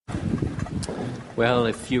Well,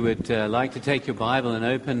 if you would like to take your Bible and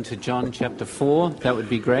open to John chapter 4, that would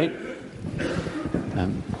be great.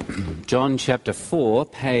 John chapter 4,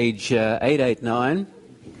 page 889.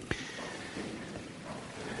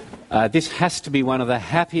 This has to be one of the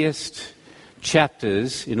happiest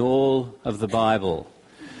chapters in all of the Bible.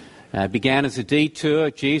 It began as a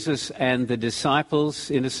detour, Jesus and the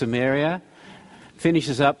disciples into Samaria.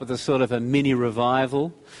 Finishes up with a sort of a mini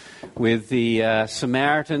revival with the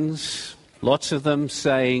Samaritans, lots of them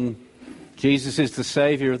saying Jesus is the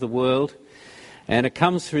Saviour of the world. And it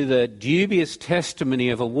comes through the dubious testimony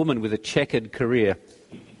of a woman with a checkered career.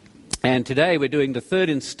 And today we're doing the third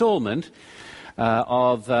instalment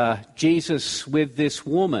of Jesus with this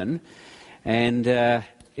woman. And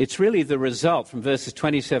it's really the result from verses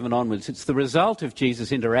 27 onwards. It's the result of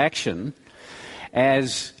Jesus' interaction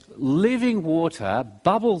as living water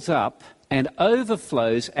bubbles up and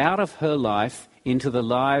overflows out of her life into the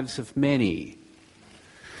lives of many.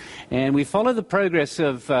 And we follow the progress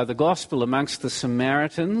of the gospel amongst the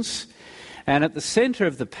Samaritans. And at the centre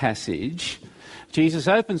of the passage, Jesus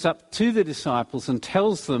opens up to the disciples and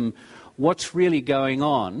tells them what's really going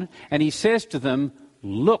on. And he says to them,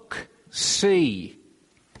 look, see.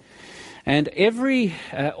 And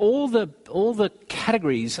all the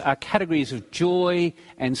categories are categories of joy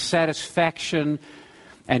and satisfaction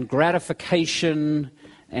and gratification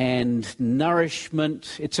and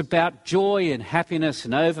nourishment. It's about joy and happiness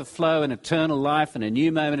and overflow and eternal life and a new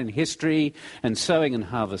moment in history and sowing and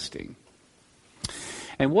harvesting.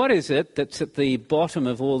 And what is it that's at the bottom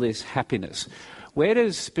of all this happiness? Where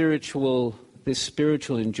does this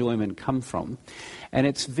spiritual enjoyment come from? And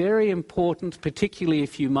it's very important, particularly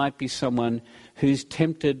if you might be someone who's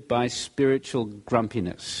tempted by spiritual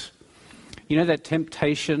grumpiness. You know that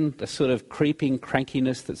temptation, the sort of creeping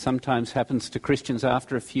crankiness that sometimes happens to Christians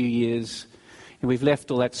after a few years? And we've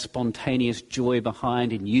left all that spontaneous joy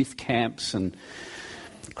behind in youth camps and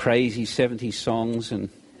crazy 70s songs. And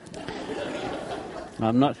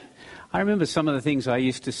I remember some of the things I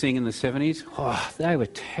used to sing in the 70s. Oh, they were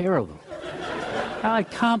terrible. I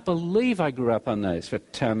can't believe I grew up on those.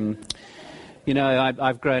 But,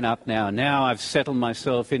 I've grown up now. Now I've settled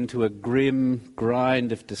myself into a grim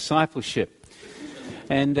grind of discipleship.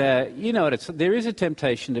 And there is a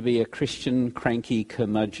temptation to be a Christian cranky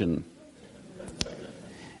curmudgeon.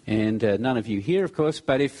 And none of you here, of course,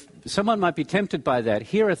 but if someone might be tempted by that,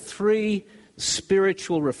 here are three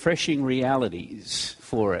spiritual refreshing realities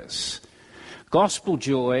for us. Gospel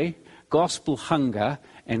joy, gospel hunger,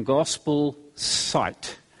 and gospel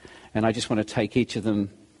sight. And I just want to take each of them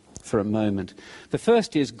for a moment. The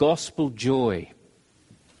first is gospel joy.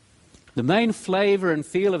 The main flavour and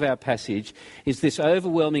feel of our passage is this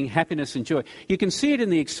overwhelming happiness and joy. You can see it in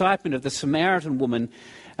the excitement of the Samaritan woman,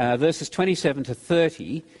 verses 27 to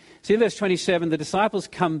 30. See, in verse 27, the disciples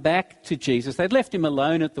come back to Jesus. They'd left him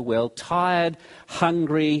alone at the well, tired,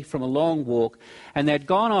 hungry from a long walk, and they'd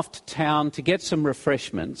gone off to town to get some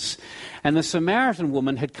refreshments. And the Samaritan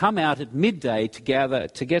woman had come out at midday to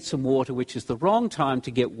get some water, which is the wrong time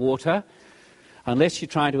to get water, unless you're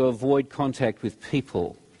trying to avoid contact with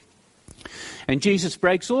people. And Jesus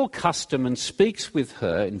breaks all custom and speaks with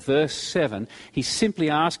her in verse 7. He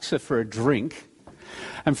simply asks her for a drink.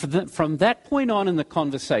 And from that point on in the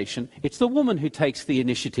conversation, it's the woman who takes the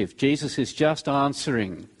initiative. Jesus is just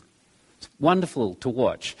answering. It's wonderful to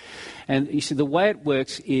watch. And you see, the way it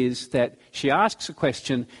works is that she asks a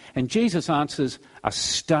question and Jesus' answers are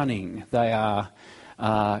stunning. They are.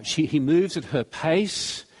 He moves at her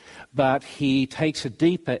pace, but he takes it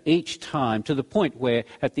deeper each time to the point where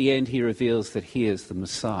at the end he reveals that he is the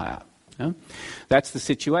Messiah. That's the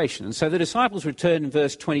situation. And so the disciples return in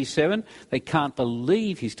verse 27. They can't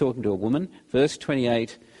believe he's talking to a woman. Verse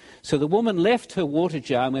 28. So the woman left her water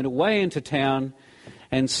jar and went away into town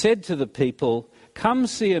and said to the people, "Come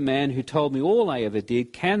see a man who told me all I ever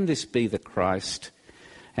did. Can this be the Christ?"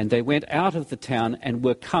 And they went out of the town and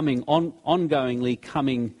were ongoingly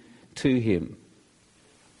coming to him.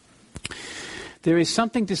 There is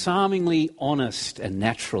something disarmingly honest and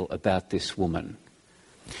natural about this woman.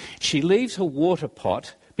 She leaves her water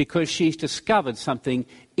pot because she's discovered something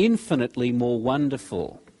infinitely more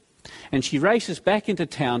wonderful. And she races back into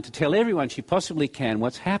town to tell everyone she possibly can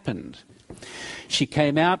what's happened. She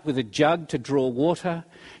came out with a jug to draw water.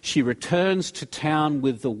 She returns to town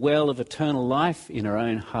with the well of eternal life in her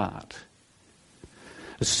own heart.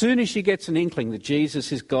 As soon as she gets an inkling that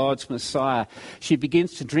Jesus is God's Messiah, she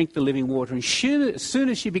begins to drink the living water. And as soon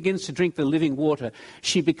as she begins to drink the living water,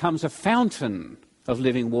 she becomes a fountain of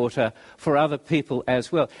living water for other people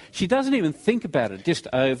as well. She doesn't even think about it, it just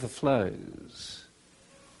overflows.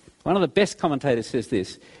 One of the best commentators says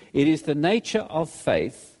this: It is the nature of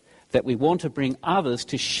faith that we want to bring others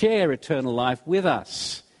to share eternal life with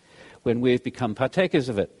us when we've become partakers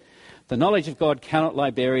of it. The knowledge of God cannot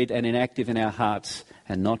lie buried and inactive in our hearts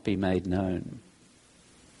and not be made known.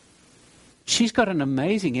 She's got an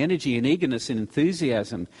amazing energy and eagerness and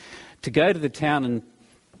enthusiasm to go to the town, and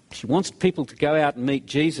she wants people to go out and meet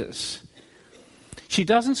Jesus. She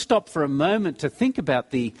doesn't stop for a moment to think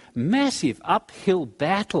about the massive uphill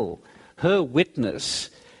battle her witness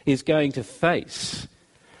is going to face.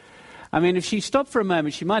 I mean, if she stopped for a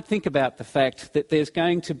moment, she might think about the fact that there's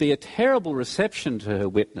going to be a terrible reception to her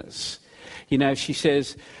witness. You know, if she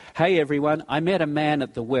says, "Hey everyone, I met a man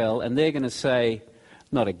at the well," and they're going to say,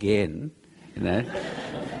 "Not again," you know.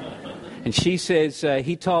 And she says,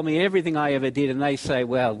 "He told me everything I ever did," and they say,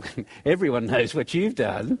 "Well, everyone knows what you've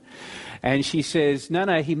done." And she says,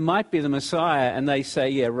 no, he might be the Messiah, and they say,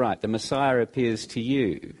 "Yeah, right, the Messiah appears to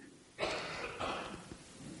you."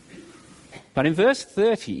 But in verse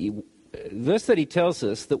 30 tells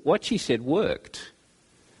us that what she said worked.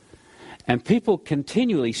 And people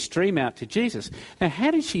continually stream out to Jesus. Now,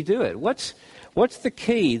 how did she do it? What's the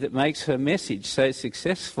key that makes her message so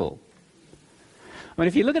successful? I mean,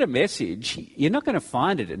 if you look at a message, you're not going to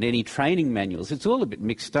find it in any training manuals. It's all a bit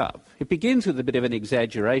mixed up. It begins with a bit of an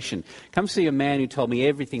exaggeration. Come see a man who told me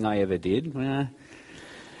everything I ever did.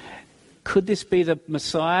 Could this be the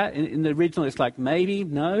Messiah? In the original, it's like, maybe,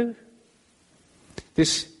 no.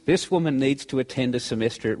 This woman needs to attend a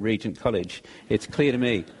semester at Regent College. It's clear to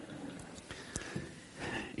me.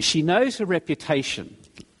 She knows her reputation.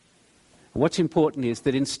 What's important is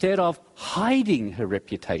that instead of hiding her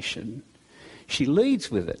reputation, she leads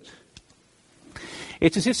with it.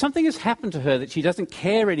 It's as if something has happened to her that she doesn't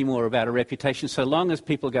care anymore about her reputation so long as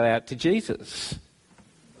people go out to Jesus.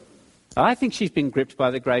 I think she's been gripped by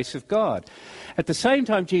the grace of God. At the same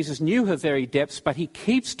time, Jesus knew her very depths, but he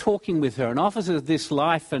keeps talking with her and offers her this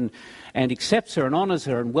life and accepts her and honours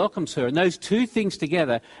her and welcomes her. And those two things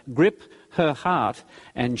together grip her heart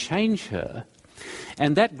and change her.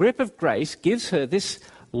 And that grip of grace gives her this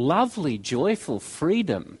lovely, joyful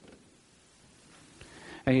freedom.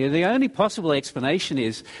 And the only possible explanation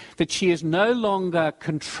is that she is no longer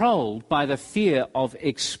controlled by the fear of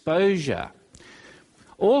exposure.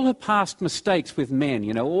 All her past mistakes with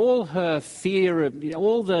men, all her fear of,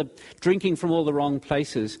 all the drinking from all the wrong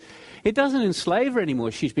places, it doesn't enslave her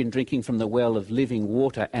anymore. She's been drinking from the well of living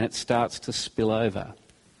water and it starts to spill over.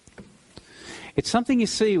 It's something you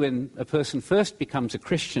see when a person first becomes a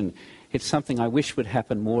Christian. It's something I wish would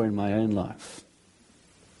happen more in my own life.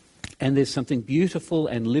 And there's something beautiful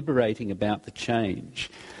and liberating about the change.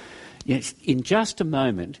 Yes, in just a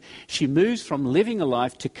moment, she moves from living a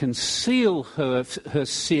life to conceal her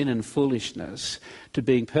sin and foolishness to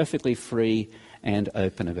being perfectly free and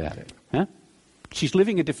open about it. Huh? She's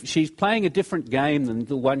playing a different game than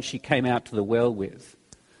the one she came out to the well with.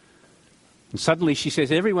 And suddenly she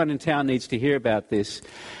says, everyone in town needs to hear about this.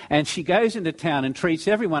 And she goes into town and treats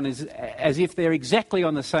everyone as if they're exactly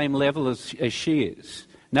on the same level as she is.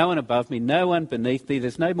 No one above me, no one beneath me.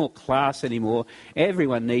 There's no more class anymore.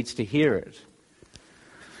 Everyone needs to hear it.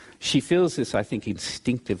 She feels this, I think,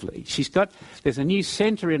 instinctively. There's a new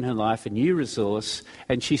centre in her life, a new resource,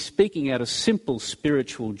 and she's speaking out of simple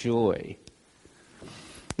spiritual joy.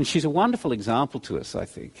 And she's a wonderful example to us, I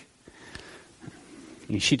think.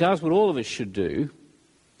 She does what all of us should do.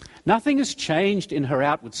 Nothing has changed in her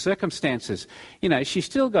outward circumstances. She's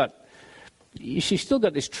still got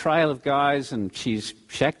this trail of guys and she's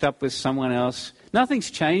shacked up with someone else.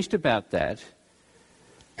 Nothing's changed about that.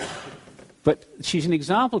 But she's an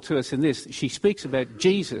example to us in this. She speaks about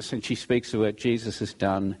Jesus and she speaks of what Jesus has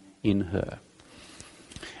done in her.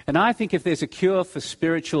 And I think if there's a cure for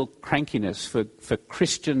spiritual crankiness, for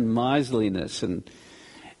Christian miserliness, and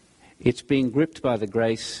it's being gripped by the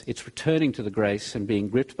grace, it's returning to the grace and being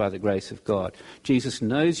gripped by the grace of God. Jesus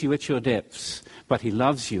knows you at your depths, but he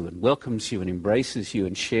loves you and welcomes you and embraces you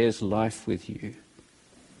and shares life with you.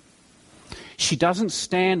 She doesn't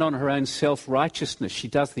stand on her own self-righteousness. She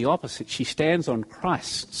does the opposite. She stands on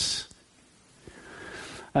Christ's.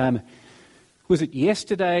 Was it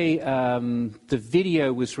yesterday the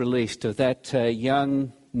video was released of that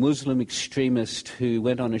young Muslim extremist who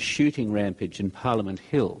went on a shooting rampage in Parliament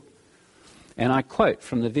Hill? And I quote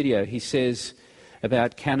from the video, he says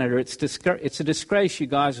about Canada, it's a disgrace you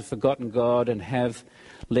guys have forgotten God and have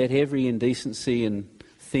let every indecency and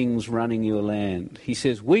things running your land. He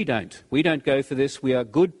says, we don't go for this. We are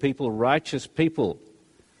good people, righteous people.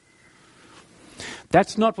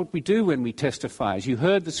 That's not what we do when we testify. As you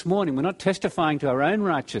heard this morning, we're not testifying to our own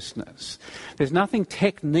righteousness. There's nothing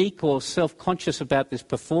technique or self-conscious about this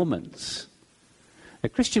performance. A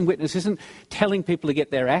Christian witness isn't telling people to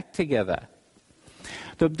get their act together.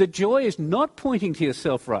 The joy is not pointing to your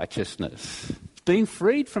self-righteousness. It's being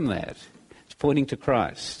freed from that. It's pointing to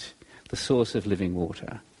Christ, the source of living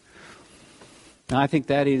water. And I think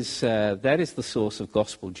that is the source of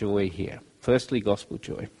gospel joy here. Firstly, gospel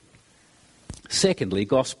joy. Secondly,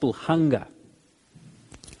 gospel hunger.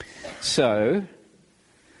 So,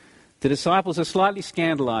 the disciples are slightly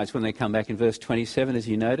scandalised when they come back in verse 27, as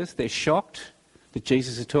you notice. They're shocked that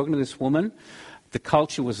Jesus is talking to this woman. The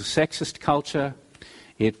culture was a sexist culture.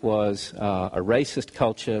 It was a racist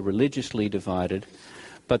culture, religiously divided.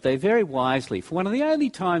 But they very wisely, for one of the only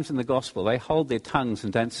times in the gospel, they hold their tongues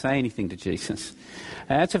and don't say anything to Jesus.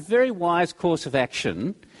 It's a very wise course of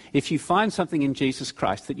action if you find something in Jesus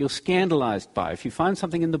Christ that you're scandalised by, if you find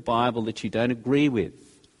something in the Bible that you don't agree with.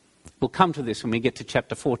 We'll come to this when we get to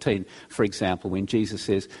chapter 14, for example, when Jesus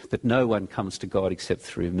says that no one comes to God except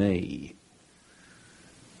through me.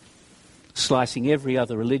 Slicing every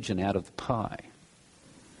other religion out of the pie.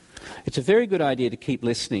 It's a very good idea to keep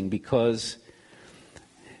listening, because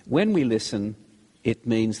when we listen, it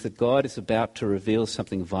means that God is about to reveal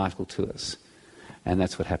something vital to us. And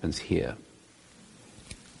that's what happens here.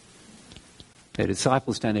 The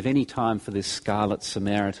disciples don't have any time for this scarlet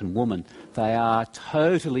Samaritan woman. They are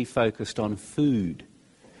totally focused on food.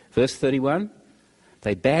 Verse 31,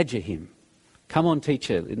 they badger him. Come on,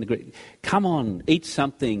 teacher, in the Greek. Come on, eat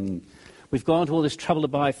something. We've gone to all this trouble to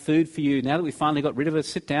buy food for you. Now that we finally got rid of it,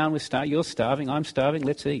 sit down. You're starving, I'm starving,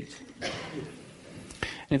 let's eat.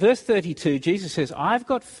 In verse 32, Jesus says, I've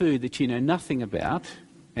got food that you know nothing about.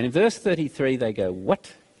 And in verse 33, they go,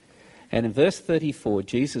 what? And in verse 34,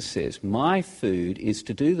 Jesus says, my food is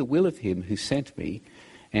to do the will of him who sent me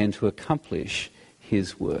and to accomplish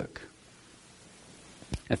his work.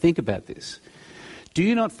 Now think about this. Do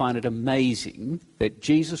you not find it amazing that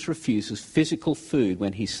Jesus refuses physical food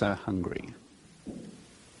when he's so hungry?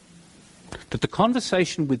 That the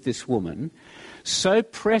conversation with this woman so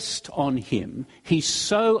pressed on him, he's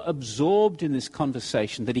so absorbed in this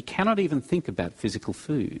conversation that he cannot even think about physical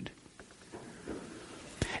food.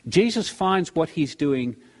 Jesus finds what he's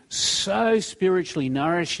doing so spiritually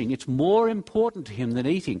nourishing, it's more important to him than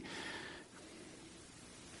eating.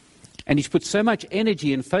 And he's put so much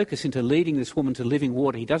energy and focus into leading this woman to living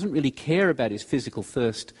water, he doesn't really care about his physical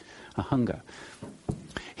thirst or hunger.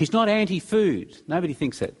 He's not anti-food. Nobody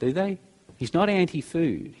thinks that, do they? He's not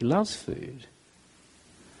anti-food. He loves food.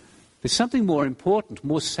 There's something more important,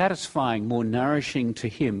 more satisfying, more nourishing to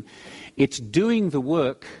him. It's doing the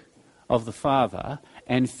work of the Father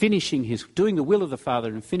and doing the will of the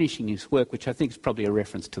Father and finishing his work, which I think is probably a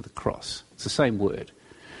reference to the cross. It's the same word,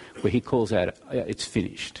 where he calls out, it's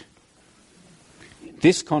finished.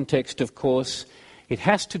 This context, of course, it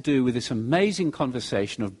has to do with this amazing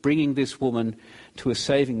conversation of bringing this woman to a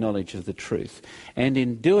saving knowledge of the truth. And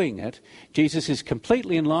in doing it, Jesus is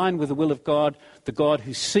completely in line with the will of God, the God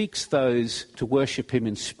who seeks those to worship him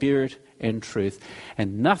in spirit and truth.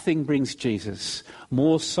 And nothing brings Jesus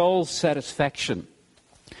more soul satisfaction.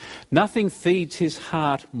 Nothing feeds his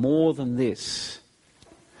heart more than this.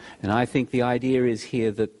 And I think the idea is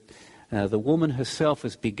here that the woman herself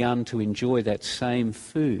has begun to enjoy that same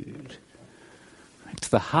food. It's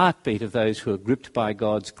the heartbeat of those who are gripped by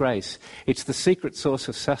God's grace. It's the secret source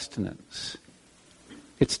of sustenance.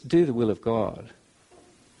 It's to do the will of God.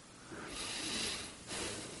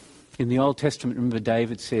 In the Old Testament, remember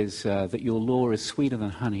David says that your law is sweeter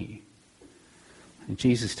than honey. And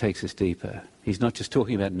Jesus takes us deeper. He's not just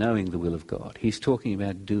talking about knowing the will of God. He's talking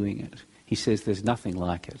about doing it. He says there's nothing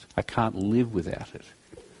like it. I can't live without it.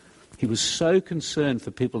 He was so concerned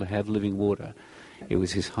for people to have living water. It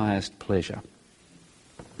was his highest pleasure.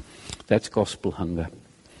 That's gospel hunger.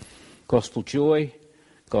 Gospel joy,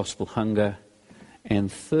 gospel hunger,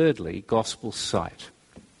 and thirdly, gospel sight.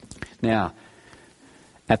 Now,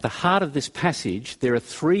 at the heart of this passage, there are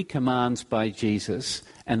 3 commands by Jesus,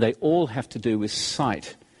 and they all have to do with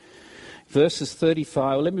sight. Verses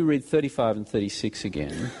 35, let me read 35 and 36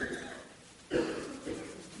 again.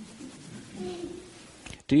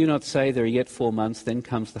 Do you not say there are yet 4 months, then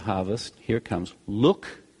comes the harvest? Here it comes.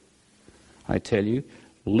 Look, I tell you,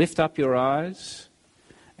 lift up your eyes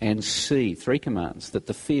and see, 3 commands, that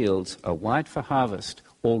the fields are white for harvest.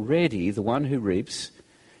 Already the one who reaps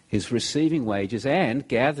is receiving wages and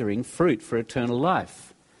gathering fruit for eternal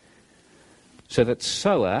life, so that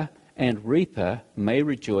sower and reaper may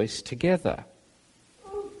rejoice together.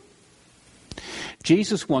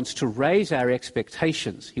 Jesus wants to raise our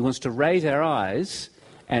expectations. He wants to raise our eyes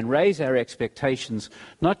and raise our expectations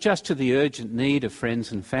not just to the urgent need of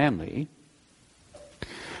friends and family,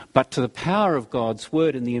 but to the power of God's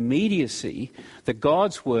word and the immediacy that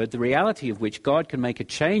God's word, the reality of which God can make a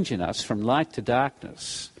change in us from light to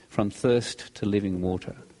darkness, from thirst to living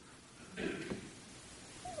water.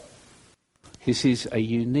 This is a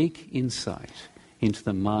unique insight into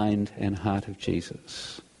the mind and heart of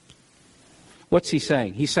Jesus. What's he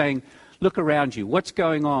saying? He's saying, look around you. What's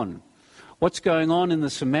going on? What's going on in the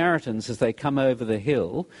Samaritans as they come over the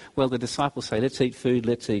hill? Well, the disciples say, let's eat food,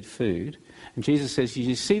 let's eat food. And Jesus says,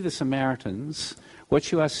 you see the Samaritans,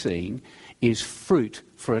 what you are seeing is fruit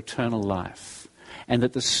for eternal life. And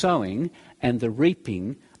that the sowing and the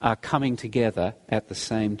reaping are coming together at the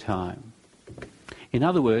same time. In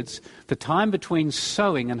other words, the time between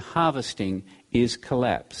sowing and harvesting is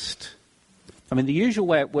collapsed. I mean, the usual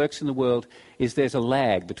way it works in the world is there's a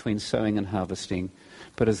lag between sowing and harvesting.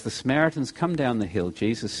 But as the Samaritans come down the hill,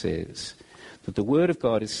 Jesus says that the word of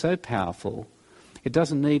God is so powerful, it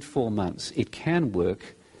doesn't need 4 months. It can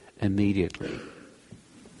work immediately.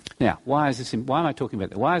 Now, why am I talking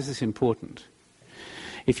about that? Why is this important?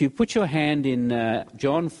 If you put your hand in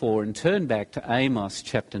John 4 and turn back to Amos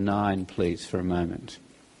chapter 9, please, for a moment.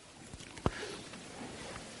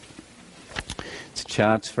 It's a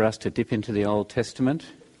chance for us to dip into the Old Testament,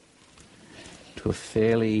 to a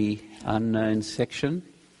fairly unknown section.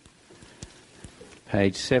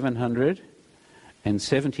 Page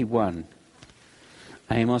 771.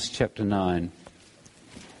 Amos chapter 9.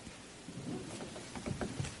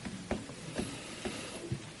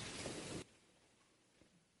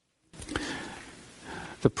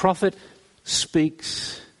 The prophet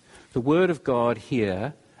speaks the word of God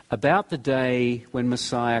here about the day when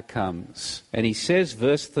Messiah comes. And he says,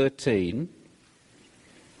 verse 13,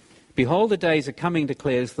 "Behold, the days are coming,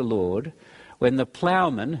 declares the Lord, when the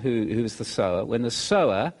ploughman, who is the sower, when the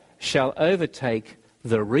sower shall overtake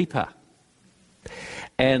the reaper,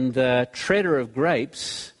 and the treader of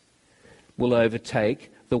grapes will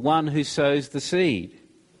overtake the one who sows the seed.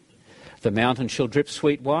 The mountain shall drip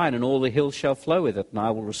sweet wine, and all the hills shall flow with it, and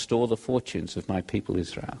I will restore the fortunes of my people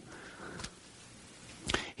Israel."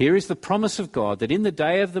 Here is the promise of God that in the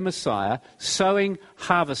day of the Messiah, sowing,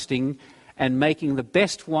 harvesting, and making the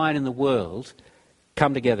best wine in the world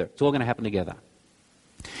come together. It's all going to happen together.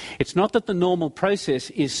 It's not that the normal process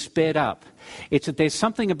is sped up. It's that there's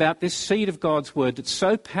something about this seed of God's word that's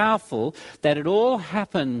so powerful that it all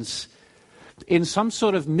happens in some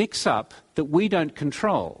sort of mix-up that we don't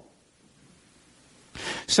control.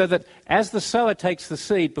 So that as the sower takes the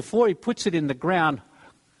seed, before he puts it in the ground,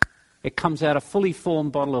 it comes out a fully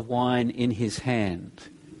formed bottle of wine in his hand.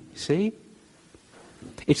 See?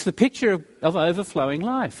 It's the picture of overflowing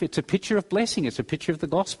life. It's a picture of blessing. It's a picture of the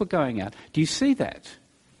gospel going out. Do you see that?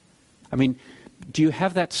 I mean, do you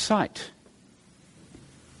have that sight?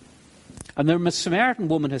 And the Samaritan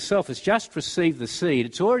woman herself has just received the seed.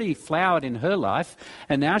 It's already flowered in her life,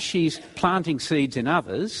 and now she's planting seeds in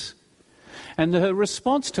others. And her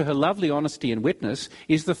response to her lovely honesty and witness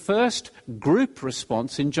is the first group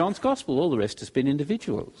response in John's Gospel. All the rest has been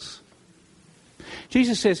individuals.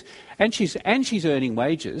 Jesus says, and she's earning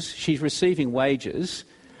wages, she's receiving wages,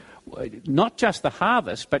 not just the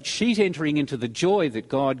harvest, but she's entering into the joy that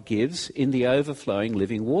God gives in the overflowing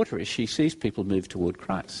living water as she sees people move toward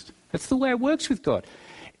Christ. That's the way it works with God.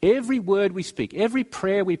 Every word we speak, every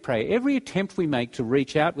prayer we pray, every attempt we make to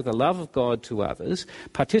reach out with the love of God to others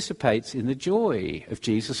participates in the joy of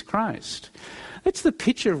Jesus Christ. That's the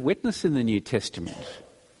picture of witness in the New Testament.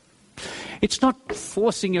 It's not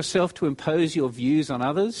forcing yourself to impose your views on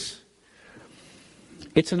others.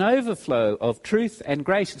 It's an overflow of truth and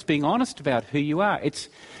grace. It's being honest about who you are. It's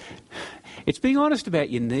being honest about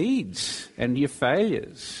your needs and your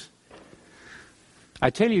failures. I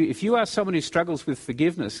tell you, if you are someone who struggles with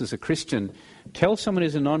forgiveness as a Christian, tell someone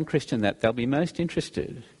who's a non-Christian that. They'll be most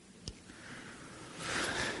interested.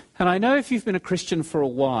 And I know if you've been a Christian for a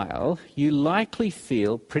while, you likely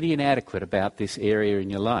feel pretty inadequate about this area in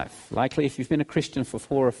your life. Likely if you've been a Christian for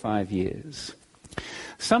 4 or 5 years.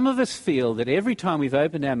 Some of us feel that every time we've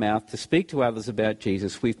opened our mouth to speak to others about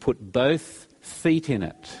Jesus, we've put both feet in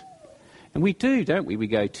it. And we do, don't we? We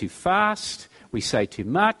go too fast, we say too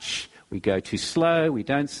much, we go too slow, we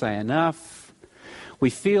don't say enough. We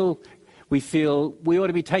feel we ought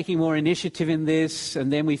to be taking more initiative in this,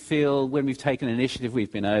 and then we feel when we've taken initiative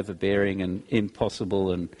we've been overbearing and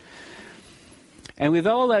impossible. And with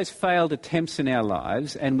all those failed attempts in our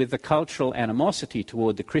lives, and with the cultural animosity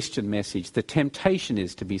toward the Christian message, the temptation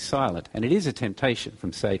is to be silent. And it is a temptation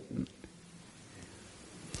from Satan.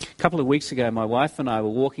 A couple of weeks ago, my wife and I were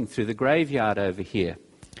walking through the graveyard over here,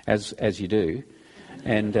 as you do.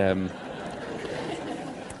 And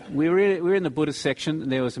we were in the Buddhist section,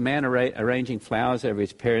 and there was a man arranging flowers over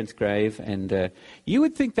his parents' grave, and you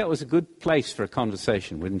would think that was a good place for a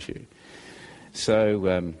conversation, wouldn't you?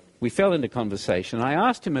 So we fell into conversation. I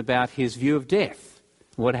asked him about his view of death,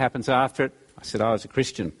 what happens after it. I said I was a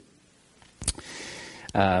Christian.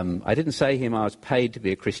 I didn't say to him I was paid to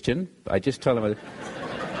be a Christian. I just told him...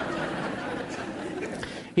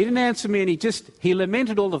 He didn't answer me, and he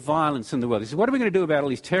lamented all the violence in the world. He said, what are we going to do about all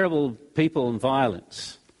these terrible people and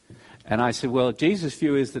violence? And I said, well, Jesus'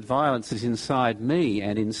 view is that violence is inside me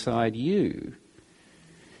and inside you.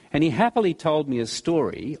 And he happily told me a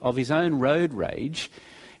story of his own road rage.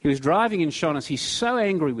 He was driving in Shaughnessy so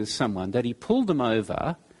angry with someone that he pulled them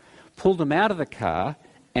over, pulled them out of the car,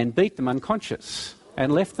 and beat them unconscious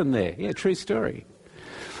and left them there. Yeah, true story.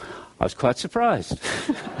 I was quite surprised.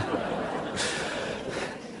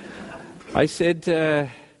 I said,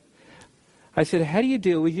 how do you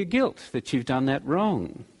deal with your guilt that you've done that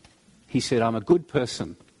wrong? He said, I'm a good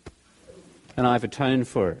person and I've atoned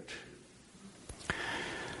for it.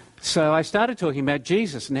 So I started talking about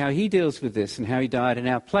Jesus and how he deals with this and how he died in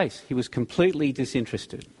our place. He was completely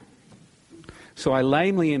disinterested. So I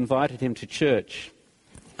lamely invited him to church.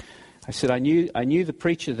 I said, I knew the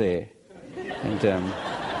preacher there. And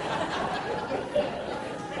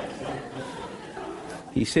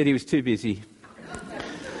he said he was too busy,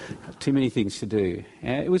 too many things to do.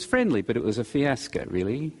 It was friendly, but it was a fiasco,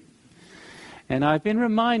 really. And I've been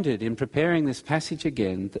reminded in preparing this passage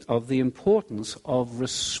again of the importance of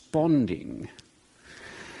responding.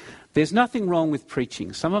 There's nothing wrong with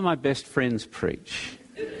preaching. Some of my best friends preach.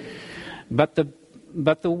 But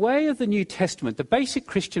the way of the New Testament, the basic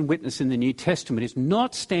Christian witness in the New Testament is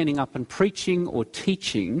not standing up and preaching or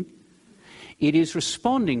teaching. It is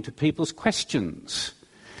responding to people's questions.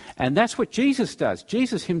 And that's what Jesus does.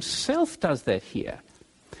 Jesus himself does that here.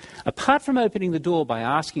 Apart from opening the door by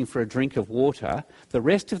asking for a drink of water, the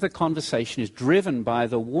rest of the conversation is driven by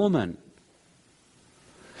the woman.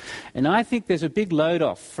 And I think there's a big load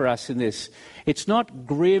off for us in this. It's not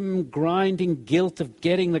grim, grinding guilt of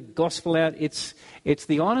getting the gospel out. It's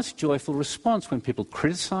the honest, joyful response when people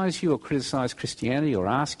criticize you or criticize Christianity or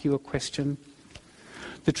ask you a question.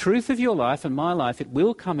 The truth of your life and my life, it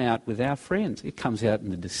will come out with our friends. It comes out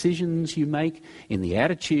in the decisions you make, in the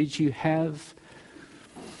attitudes you have.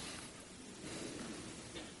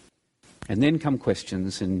 And then come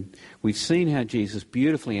questions, and we've seen how Jesus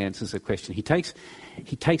beautifully answers a question. He takes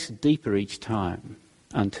it deeper each time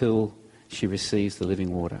until she receives the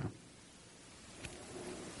living water.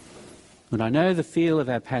 And I know the feel of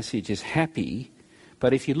our passage is happy,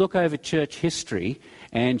 but if you look over church history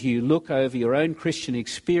and you look over your own Christian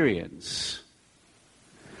experience,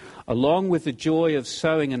 along with the joy of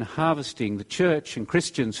sowing and harvesting, the church and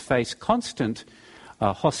Christians face constant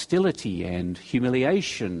hostility and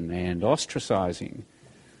humiliation and ostracizing.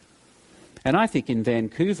 And I think in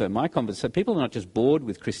Vancouver, my conversation, people are not just bored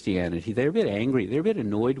with Christianity, they're a bit angry, they're a bit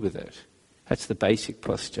annoyed with it. That's the basic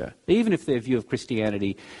posture. Even if their view of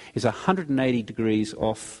Christianity is 180 degrees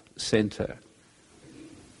off centre.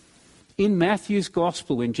 In Matthew's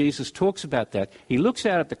Gospel, when Jesus talks about that, he looks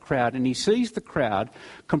out at the crowd and he sees the crowd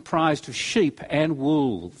comprised of sheep and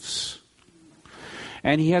wolves.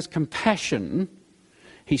 And he has compassion.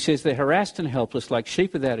 He says they're harassed and helpless like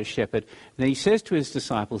sheep without a shepherd. And he says to his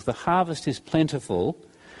disciples, the harvest is plentiful,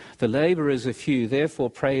 the labourers are few, therefore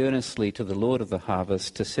pray earnestly to the Lord of the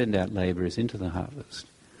harvest to send out labourers into the harvest.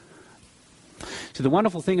 So the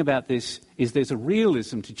wonderful thing about this is there's a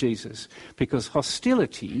realism to Jesus, because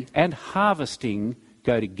hostility and harvesting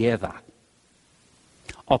go together.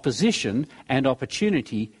 Opposition and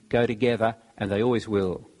opportunity go together, and they always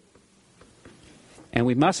will. And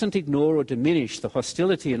we mustn't ignore or diminish the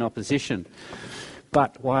hostility and opposition.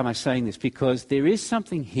 But why am I saying this? Because there is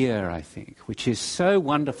something here, I think, which is so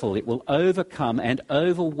wonderful. It will overcome and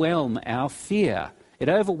overwhelm our fear. It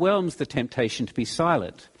overwhelms the temptation to be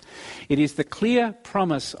silent. It is the clear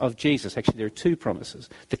promise of Jesus. Actually, there are two promises.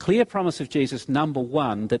 The clear promise of Jesus, number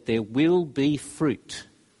one, that there will be fruit.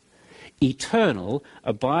 Eternal,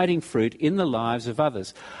 abiding fruit in the lives of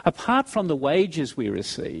others. Apart from the wages we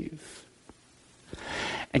receive.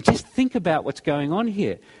 And just think about what's going on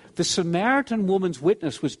here. The Samaritan woman's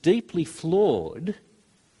witness was deeply flawed,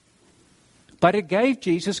 but it gave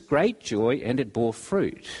Jesus great joy and it bore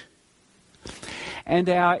fruit. And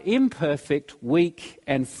our imperfect, weak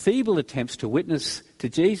and feeble attempts to witness to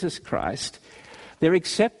Jesus Christ, they're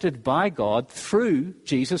accepted by God through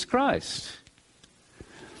Jesus Christ.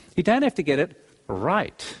 You don't have to get it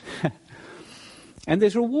right. And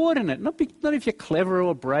there's reward in it. Not if you're cleverer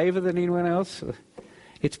or braver than anyone else.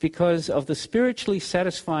 It's because of the spiritually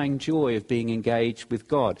satisfying joy of being engaged with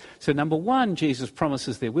God. So number one, Jesus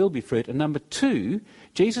promises there will be fruit. And number two,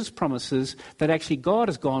 Jesus promises that actually God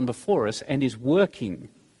has gone before us and is working.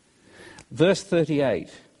 Verse 38.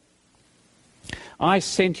 I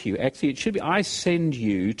sent you, actually it should be, I send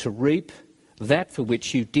you to reap that for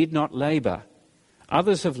which you did not labour.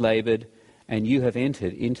 Others have laboured and you have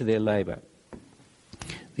entered into their labour.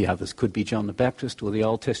 The others could be John the Baptist or the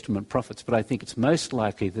Old Testament prophets, but I think it's most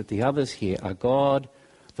likely that the others here are God,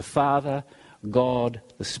 the Father, God,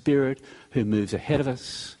 the Spirit, who moves ahead of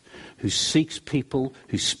us, who seeks people,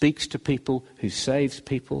 who speaks to people, who saves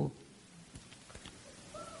people.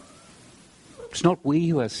 It's not we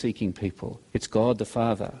who are seeking people, it's God the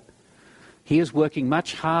Father. He is working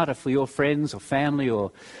much harder for your friends or family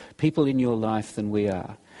or people in your life than we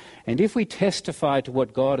are. And if we testify to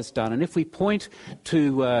what God has done, and if we point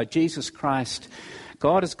to Jesus Christ,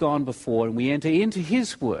 God has gone before, and we enter into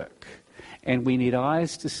his work, and we need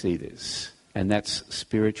eyes to see this, and that's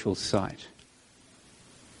spiritual sight.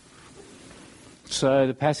 So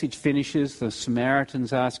the passage finishes, the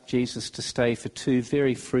Samaritans ask Jesus to stay for 2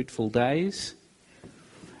 very fruitful days,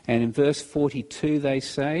 and in verse 42 they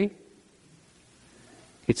say,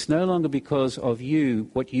 it's no longer because of you,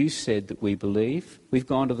 what you said, that we believe. We've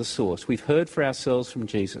gone to the source. We've heard for ourselves from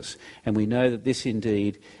Jesus. And we know that this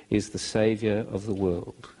indeed is the Saviour of the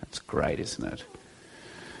world. That's great, isn't it?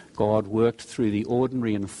 God worked through the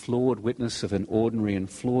ordinary and flawed witness of an ordinary and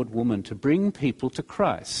flawed woman to bring people to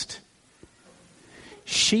Christ.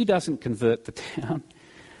 She doesn't convert the town.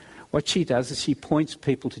 What she does is she points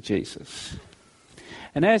people to Jesus.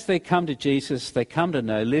 And as they come to Jesus, they come to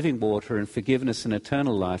know living water and forgiveness and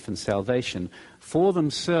eternal life and salvation for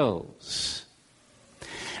themselves.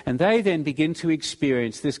 And they then begin to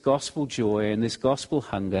experience this gospel joy and this gospel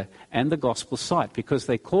hunger and the gospel sight because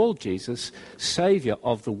they call Jesus Saviour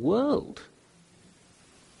of the world.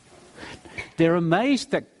 They're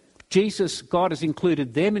amazed that God has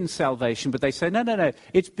included them in salvation, but they say, no,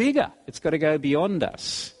 it's bigger. It's got to go beyond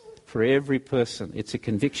us for every person. It's a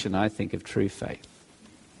conviction, I think, of true faith.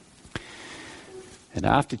 And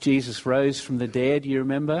after Jesus rose from the dead, you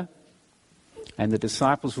remember, and the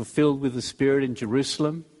disciples were filled with the Spirit in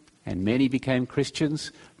Jerusalem, and many became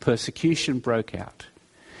Christians, persecution broke out.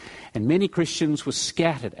 And many Christians were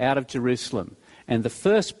scattered out of Jerusalem. And the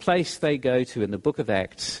first place they go to in the book of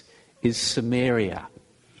Acts is Samaria.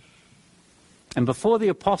 And before the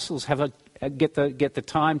apostles get the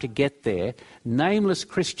time to get there, nameless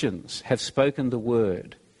Christians have spoken the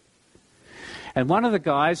word. And one of the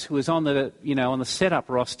guys who was on the setup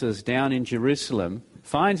rosters down in Jerusalem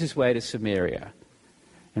finds his way to Samaria.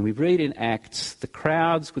 And we read in Acts, the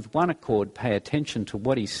crowds with one accord pay attention to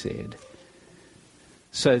what he said.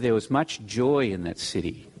 So there was much joy in that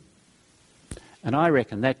city. And I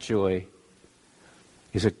reckon that joy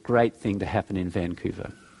is a great thing to happen in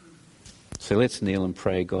Vancouver. So let's kneel and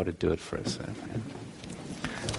pray God to do it for us. Amen.